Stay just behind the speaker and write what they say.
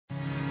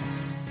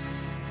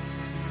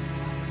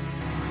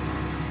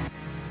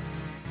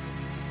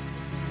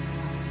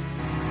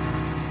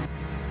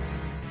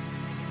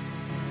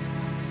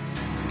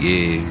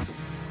Yeah.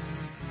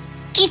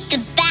 Get the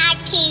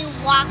bag, King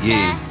Walker.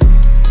 Yeah.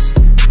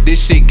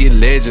 This shit get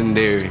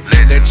legendary.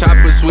 That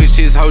chopper switch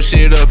his whole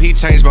shit up, he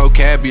changed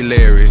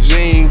vocabulary. You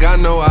ain't got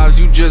no ops,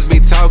 you just be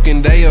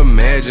talking, they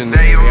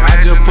imaginary.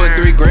 I just put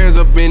 3 grams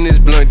up in this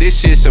blunt, this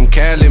shit some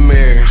Cali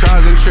Mary.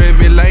 Trials and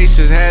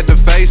tribulations, had to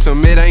face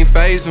them, it ain't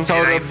phase them.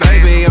 Told her,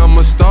 baby, I'm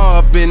a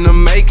star up in the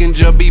making,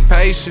 just be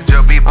patient.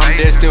 I'm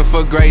destined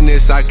for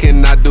greatness, I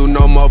cannot do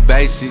no more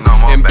basic.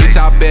 And bitch,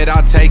 I bet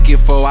I'll take it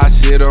before I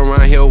sit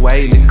around here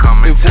waiting.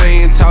 If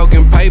we ain't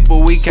talking paper,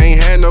 we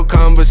can't have no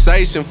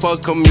conversation.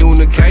 Fuck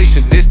communication.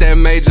 This that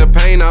major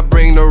pain, I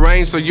bring the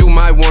rain, so you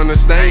might wanna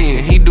stay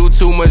in. He do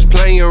too much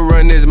playing,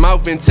 run his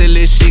mouth until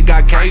this shit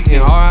got cake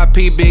in.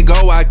 R.I.P. Big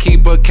O, I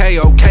keep a K,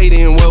 okay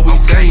then what we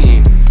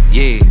saying?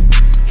 Yeah,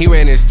 he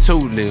ran his 2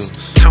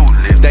 lips.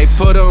 They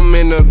put him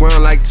in the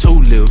ground like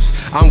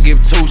tulips. I don't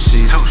give 2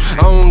 shits.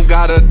 I don't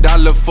got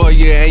 $1 for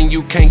you and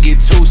you can't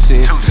get 2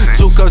 cents.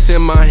 2 cups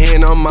in my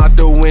hand, I'm out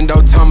the window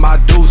talking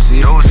about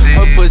deuces.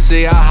 Her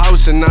pussy a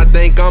house and I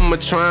think I'ma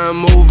try and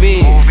move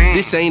in.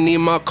 This ain't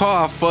in my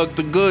car, I fucked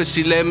the good,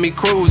 she let me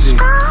cruising.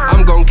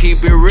 I'm gon'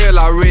 keep it real,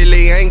 I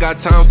really ain't got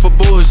time for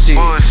bullshit.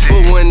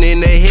 Put one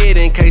in their head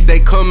in case they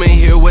come in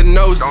here with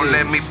no sense. Don't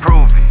let me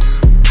prove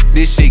it.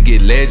 This shit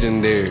get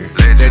legendary.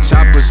 That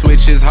chopper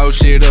switch his whole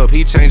shit up,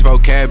 he changed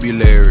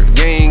vocabulary.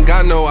 You ain't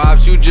got no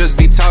ops, you just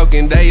be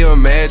talking, they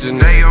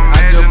imaginary.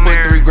 I just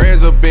put 3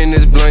 grams up in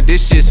this blunt,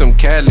 this shit some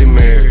Cali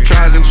Mary.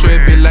 Trials and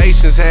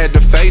tribulations, had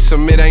to face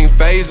them, it ain't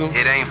phase them.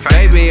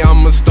 Baby,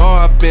 I'm a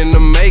star up in the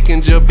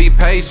making, just be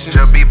patient.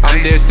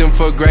 I'm destined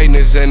for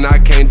greatness and I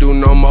can't do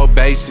no more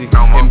basic.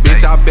 And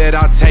bitch, I bet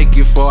I'll take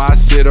it before I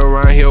sit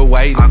around here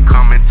waiting. I'll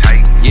come and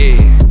take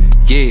it.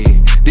 Yeah.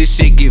 This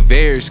shit get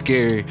very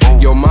scary.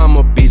 Your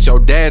mama bitch, your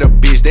dad a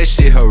bitch, that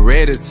shit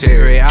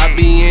hereditary. I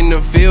be in the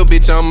field,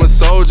 bitch, I'm a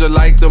soldier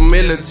like the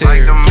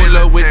military. Pull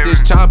up with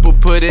this chopper,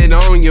 put it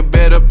on, you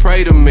better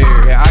pray to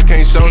Mary. I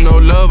can't show no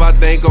love, I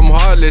think I'm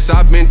heartless,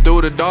 I've been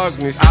through the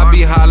darkness. I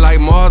be high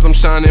like Mars, I'm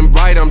shining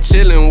bright, I'm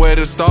chilling where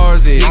the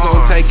stars is. He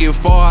gon' take it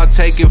far, I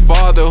take it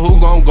farther, who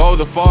gon' go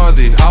the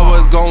farthest? I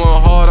was going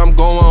hard, I'm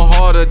going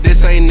harder,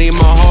 this ain't need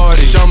my heart.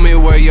 Show me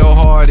where your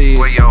heart is.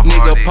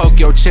 Nigga, poke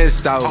your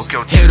chest out.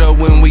 Hit up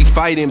when we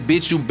fighting,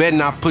 bitch, you better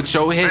not put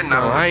your head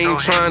down. I ain't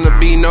trying to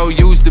be no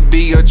used to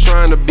be or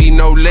trying to be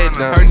no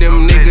letdown. Heard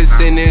them niggas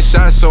sending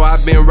shots, so I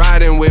been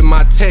riding with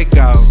my tech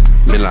out.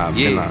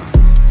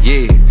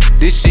 Yeah,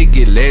 this shit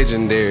get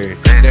legendary.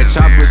 That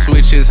chopper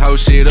switch his whole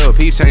shit up,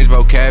 he changed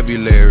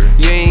vocabulary.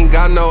 You ain't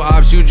got no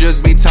ops, you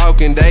just be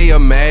talking, they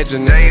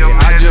imaginary.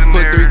 I just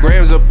put 3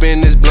 grams up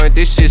in this blunt,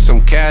 this shit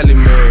some Cali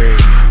Mary.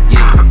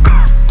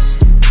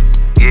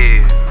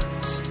 Yeah.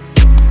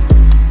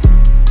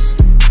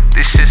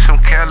 This shit some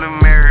Cali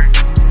Mary.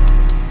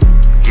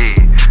 Yeah,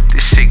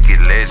 this shit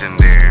get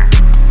legendary.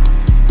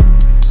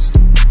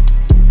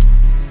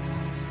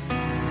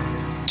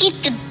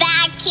 Get the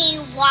bag,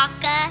 King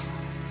Walker.